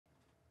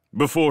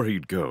Before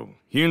he'd go,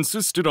 he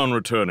insisted on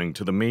returning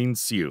to the main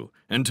seal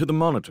and to the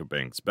monitor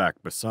banks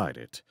back beside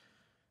it.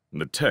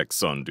 The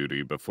techs on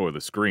duty before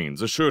the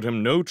screens assured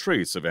him no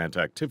trace of ant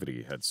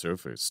activity had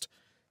surfaced.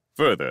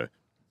 Further,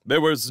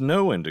 there was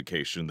no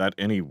indication that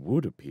any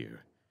would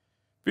appear.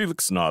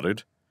 Felix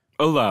nodded,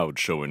 allowed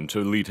Showen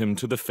to lead him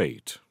to the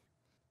fate.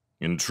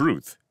 In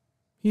truth,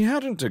 he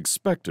hadn't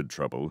expected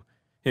trouble.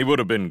 He would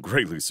have been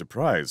greatly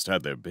surprised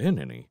had there been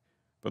any.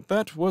 But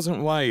that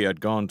wasn't why he had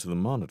gone to the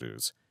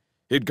monitors.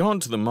 He'd gone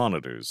to the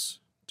monitors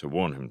to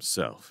warn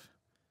himself.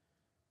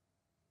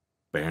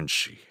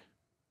 Banshee.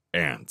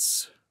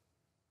 Ants.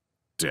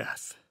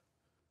 Death.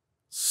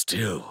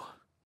 Still.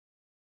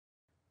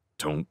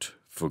 Don't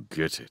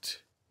forget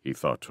it, he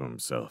thought to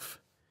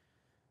himself.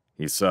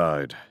 He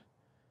sighed.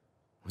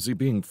 Was he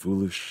being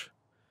foolish?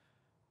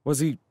 Was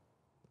he...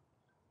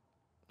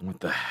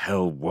 What the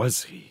hell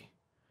was he?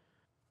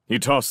 He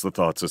tossed the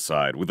thoughts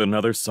aside with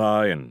another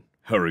sigh and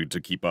hurried to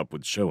keep up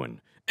with Showen,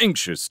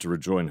 anxious to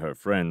rejoin her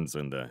friends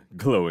in the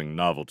glowing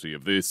novelty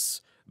of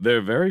this,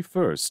 their very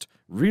first,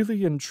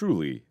 really and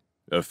truly,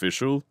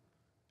 official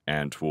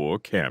Ant-War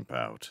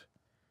campout.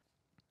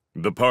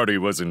 The party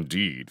was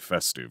indeed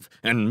festive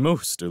and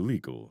most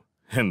illegal,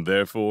 and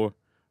therefore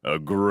a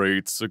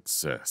great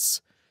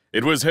success.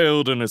 It was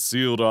held in a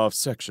sealed-off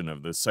section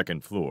of the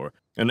second floor,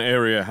 an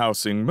area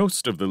housing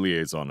most of the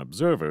liaison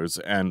observers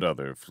and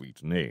other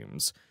fleet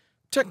names.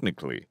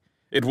 Technically,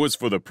 it was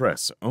for the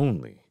press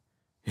only.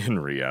 In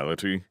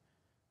reality,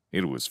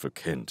 it was for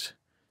Kent.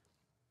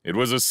 It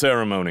was a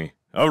ceremony,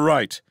 a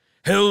rite,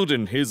 held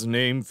in his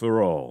name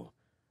for all.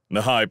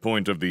 The high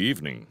point of the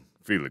evening,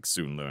 Felix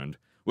soon learned,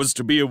 was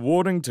to be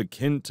awarding to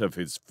Kent of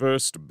his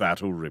first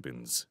battle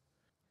ribbons.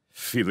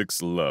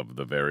 Felix loved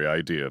the very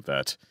idea of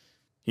that.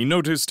 He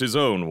noticed his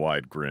own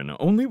wide grin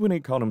only when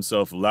he caught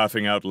himself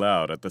laughing out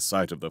loud at the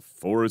sight of the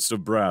forest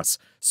of brass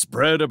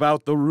spread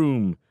about the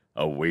room,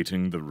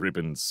 awaiting the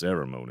ribbon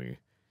ceremony.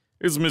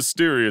 His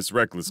mysterious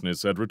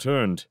recklessness had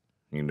returned,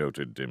 he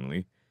noted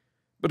dimly,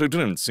 but it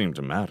didn't seem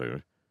to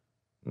matter.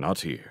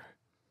 Not here.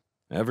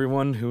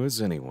 Everyone who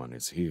is anyone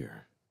is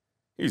here,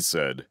 he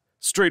said,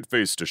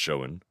 straight-faced to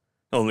Showen,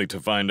 only to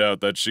find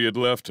out that she had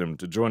left him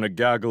to join a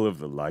gaggle of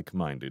the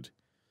like-minded.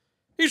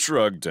 He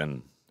shrugged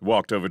and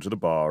walked over to the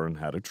bar and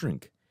had a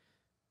drink.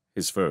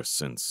 His first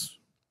since...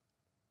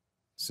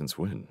 Since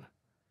when?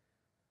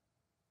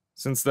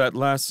 Since that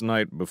last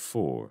night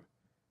before.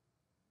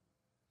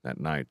 That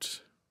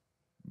night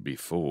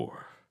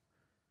before.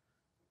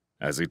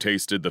 As he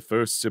tasted the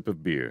first sip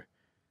of beer,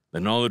 the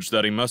knowledge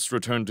that he must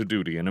return to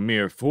duty in a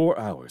mere 4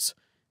 hours,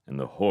 and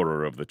the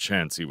horror of the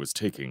chance he was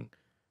taking,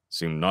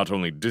 seemed not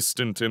only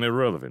distant and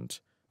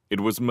irrelevant, it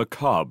was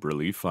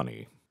macabrely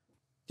funny.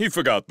 He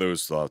forgot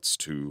those thoughts,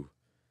 too.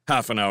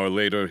 Half an hour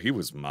later, he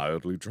was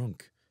mildly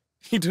drunk.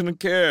 He didn't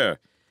care.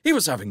 He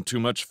was having too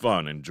much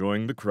fun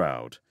enjoying the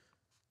crowd.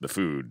 The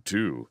food,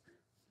 too.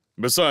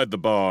 Beside the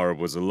bar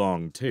was a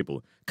long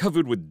table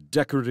covered with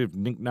decorative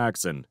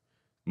knickknacks and,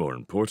 more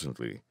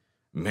importantly,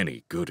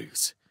 many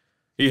goodies.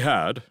 He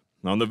had,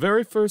 on the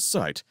very first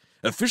sight,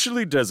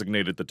 officially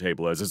designated the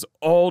table as his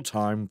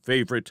all-time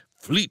favorite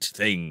fleet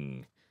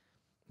thing.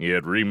 He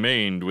had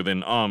remained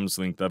within arm's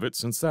length of it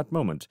since that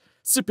moment,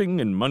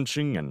 sipping and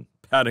munching and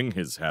patting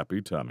his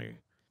happy tummy.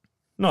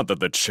 Not that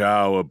the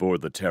chow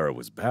aboard the Terra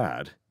was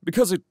bad,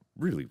 because it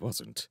really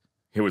wasn't.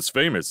 It was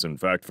famous, in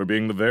fact, for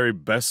being the very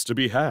best to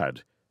be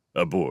had,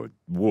 aboard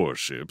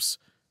warships.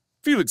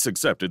 Felix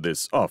accepted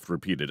this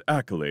oft-repeated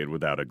accolade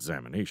without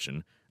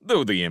examination,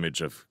 though the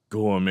image of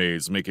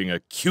gourmets making a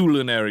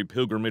culinary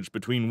pilgrimage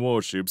between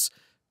warships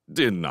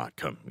did not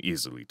come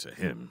easily to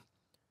him.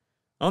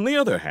 On the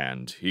other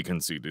hand, he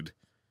conceded,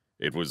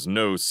 it was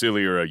no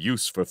sillier a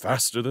use for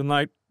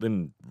faster-than-light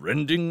than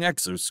rending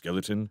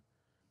exoskeleton.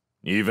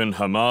 Even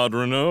Hamad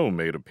Renault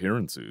made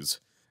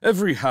appearances.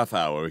 Every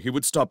half-hour he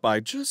would stop by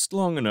just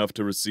long enough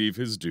to receive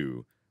his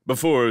due,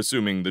 before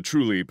assuming the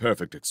truly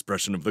perfect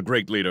expression of the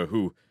great leader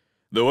who,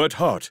 though at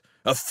heart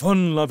a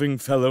fun-loving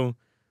fellow,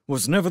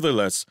 was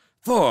nevertheless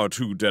far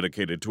too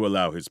dedicated to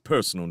allow his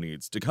personal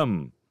needs to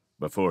come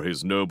before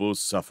his noble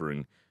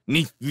suffering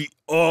neath the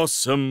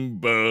awesome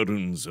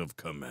burdens of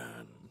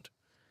command.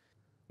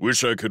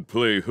 "Wish I could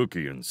play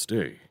hooky and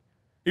stay,"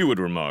 he would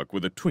remark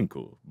with a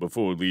twinkle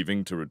before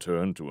leaving to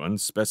return to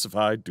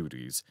unspecified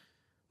duties.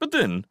 But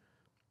then,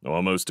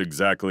 almost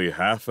exactly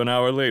half an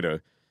hour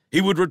later, he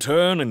would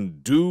return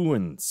and do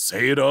and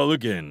say it all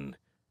again.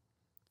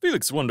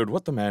 Felix wondered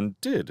what the man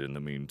did in the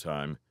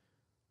meantime.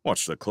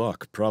 Watched the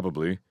clock,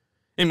 probably.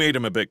 It made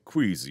him a bit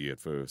queasy at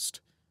first.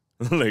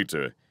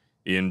 Later,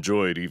 he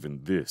enjoyed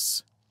even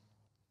this.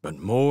 But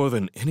more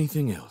than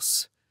anything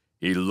else,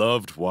 he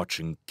loved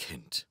watching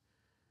Kent.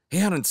 He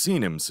hadn't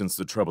seen him since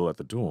the trouble at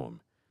the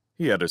dorm.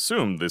 He had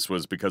assumed this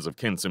was because of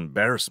Kent's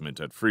embarrassment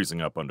at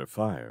freezing up under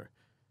fire.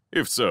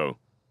 If so,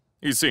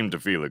 he seemed to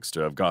Felix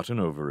to have gotten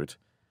over it.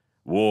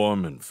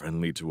 Warm and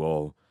friendly to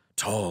all,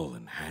 tall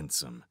and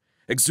handsome,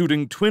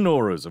 exuding twin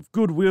auras of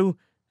goodwill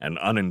and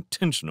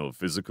unintentional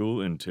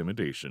physical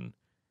intimidation.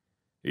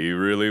 He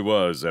really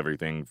was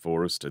everything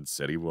Forrest had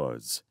said he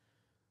was.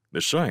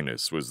 The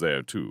shyness was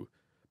there, too,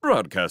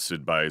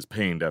 broadcasted by his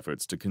pained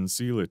efforts to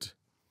conceal it.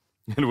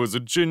 It was a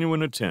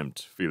genuine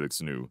attempt,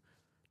 Felix knew,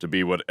 to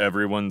be what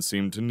everyone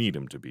seemed to need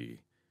him to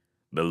be,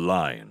 the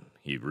lion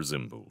he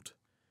resembled.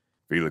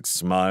 Felix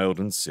smiled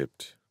and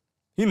sipped.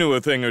 He knew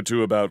a thing or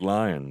two about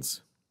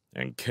lions,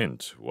 and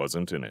Kent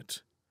wasn't in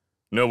it.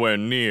 Nowhere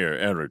near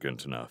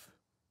arrogant enough.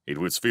 It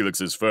was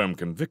Felix's firm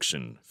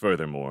conviction,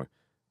 furthermore,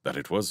 that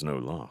it was no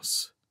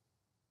loss.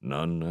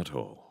 None at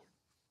all.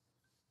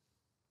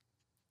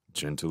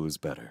 Gentle is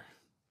better,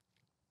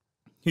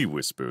 he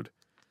whispered,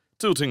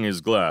 tilting his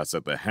glass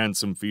at the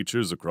handsome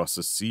features across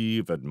a sea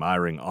of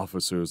admiring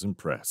officers and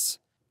press.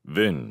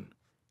 Then,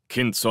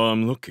 Kent saw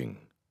him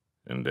looking,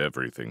 and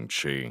everything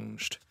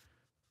changed.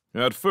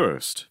 At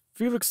first,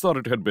 Felix thought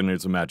it had been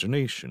his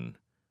imagination.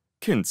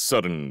 Kent's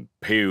sudden,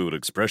 paled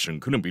expression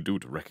couldn't be due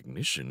to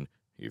recognition,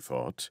 he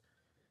thought.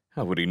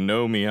 How would he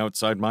know me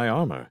outside my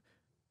armor?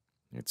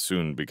 It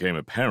soon became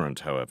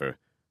apparent, however,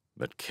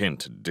 that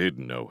Kent did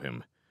know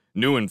him,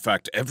 knew in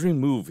fact every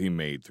move he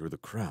made through the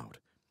crowd.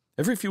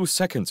 Every few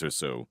seconds or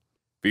so,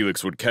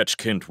 Felix would catch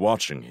Kent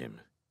watching him.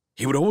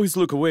 He would always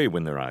look away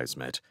when their eyes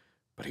met,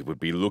 but he would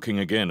be looking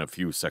again a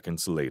few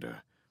seconds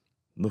later.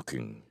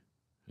 Looking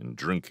and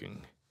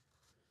drinking.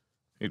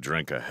 He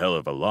drank a hell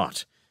of a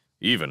lot,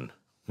 even,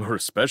 or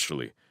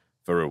especially,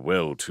 for a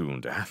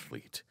well-tuned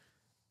athlete.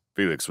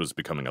 Felix was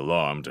becoming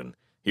alarmed, and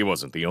he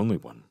wasn't the only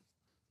one.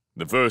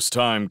 The first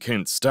time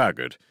Kent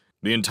staggered,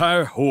 the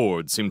entire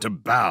horde seemed to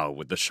bow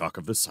with the shock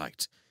of the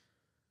sight.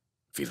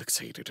 Felix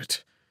hated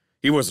it.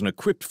 He wasn't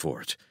equipped for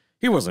it.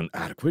 He wasn't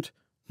adequate.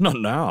 Not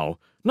now.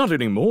 Not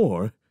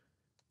anymore.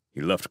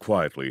 He left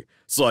quietly,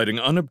 sliding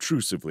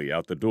unobtrusively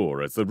out the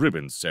door as the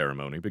ribbon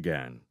ceremony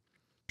began.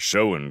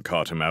 Showen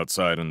caught him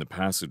outside in the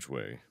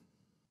passageway.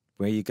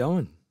 "Where you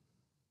going?"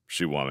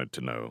 she wanted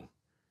to know.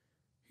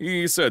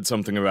 He said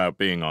something about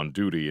being on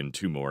duty in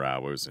 2 more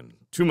hours and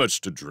too much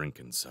to drink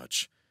and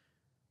such.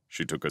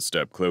 She took a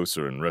step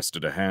closer and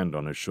rested a hand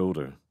on his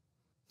shoulder.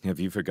 "Have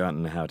you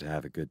forgotten how to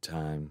have a good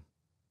time?"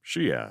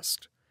 she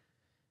asked.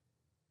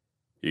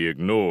 He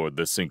ignored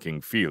the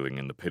sinking feeling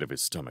in the pit of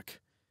his stomach.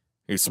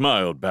 He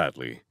smiled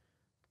badly.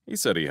 He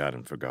said he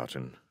hadn't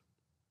forgotten.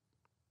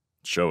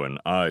 Showen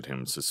eyed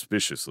him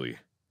suspiciously.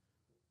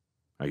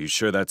 "Are you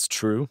sure that's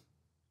true?"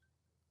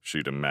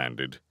 she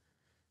demanded.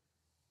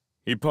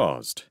 He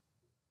paused.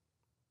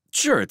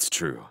 "Sure it's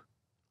true,"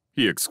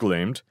 he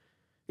exclaimed.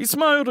 He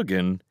smiled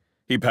again.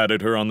 He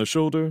patted her on the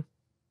shoulder.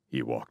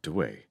 He walked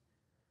away.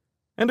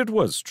 And it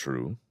was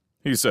true,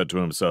 he said to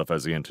himself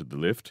as he entered the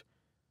lift.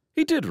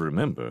 He did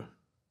remember.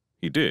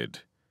 He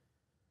did.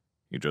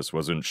 He just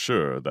wasn't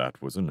sure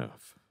that was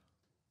enough.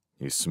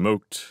 He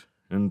smoked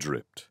and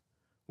dripped,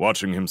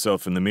 watching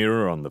himself in the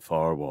mirror on the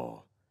far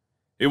wall.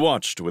 He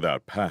watched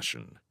without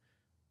passion,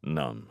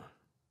 numb,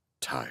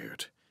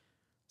 tired,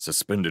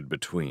 suspended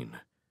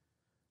between.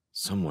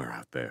 Somewhere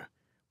out there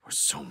were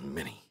so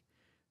many,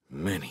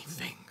 many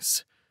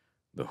things.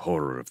 The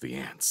horror of the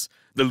ants,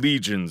 the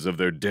legions of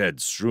their dead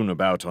strewn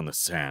about on the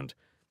sand,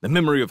 the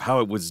memory of how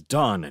it was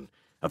done and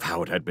of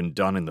how it had been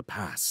done in the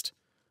past.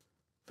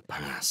 The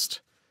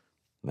past.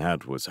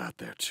 That was out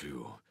there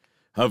too,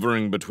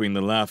 hovering between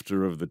the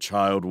laughter of the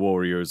child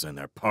warriors and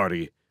their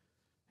party,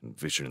 and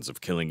visions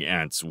of killing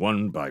ants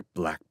one by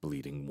black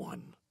bleeding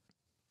one.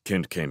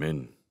 Kent came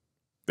in.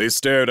 They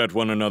stared at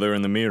one another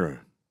in the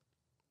mirror.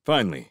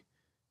 Finally,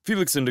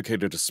 Felix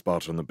indicated a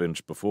spot on the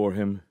bench before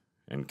him,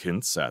 and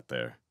Kent sat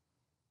there.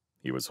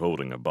 He was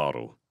holding a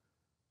bottle.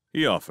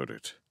 He offered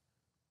it.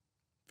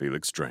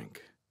 Felix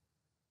drank.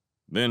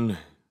 Then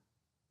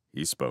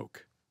he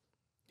spoke.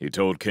 He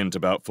told Kent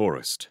about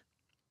Forrest.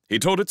 He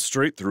told it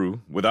straight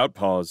through, without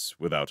pause,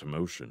 without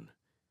emotion.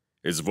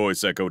 His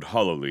voice echoed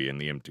hollowly in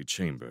the empty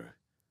chamber.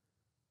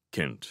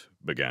 Kent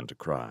began to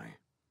cry.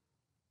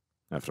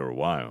 After a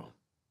while,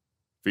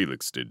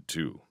 Felix did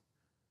too.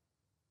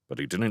 But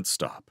he didn't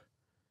stop.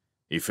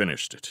 He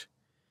finished it.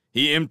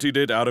 He emptied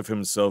it out of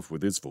himself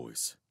with his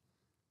voice.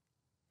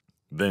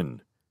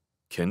 Then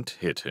Kent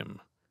hit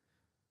him.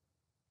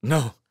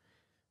 No,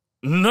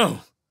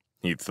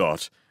 he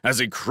thought, as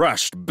he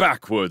crashed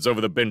backwards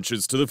over the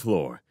benches to the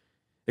floor.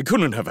 It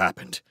couldn't have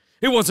happened.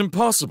 It wasn't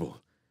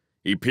possible.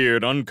 He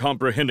peered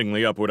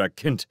uncomprehendingly upward at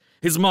Kent,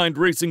 his mind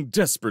racing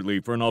desperately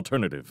for an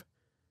alternative.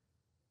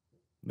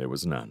 There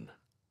was none.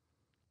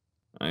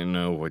 "I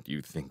know what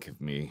you think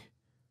of me,"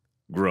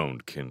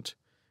 groaned Kent,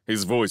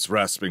 his voice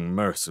rasping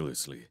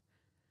mercilessly.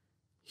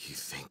 "You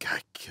think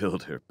I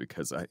killed her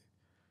because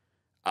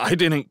I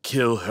didn't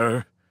kill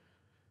her.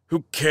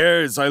 Who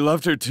cares? I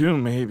loved her too,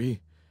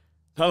 maybe.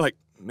 Not like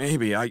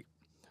maybe, I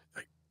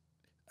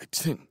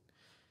didn't.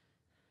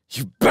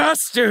 You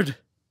bastard!"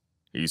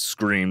 he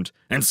screamed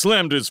and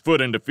slammed his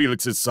foot into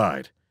Felix's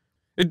side.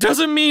 "It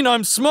doesn't mean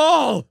I'm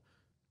small!"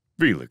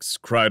 Felix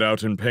cried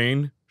out in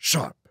pain,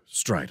 sharp,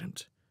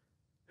 strident,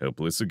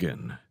 helpless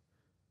again.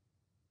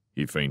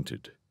 He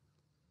fainted.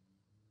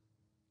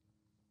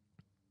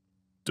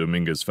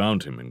 Dominguez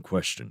found him and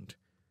questioned.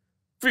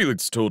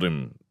 Felix told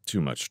him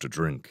Too much to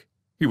drink.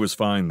 He was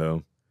fine,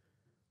 though.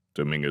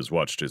 Dominguez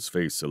watched his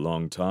face a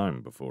long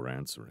time before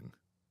answering.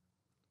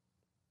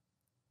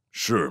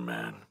 "Sure,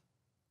 man,"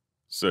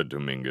 said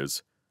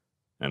Dominguez,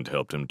 and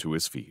helped him to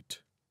his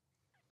feet.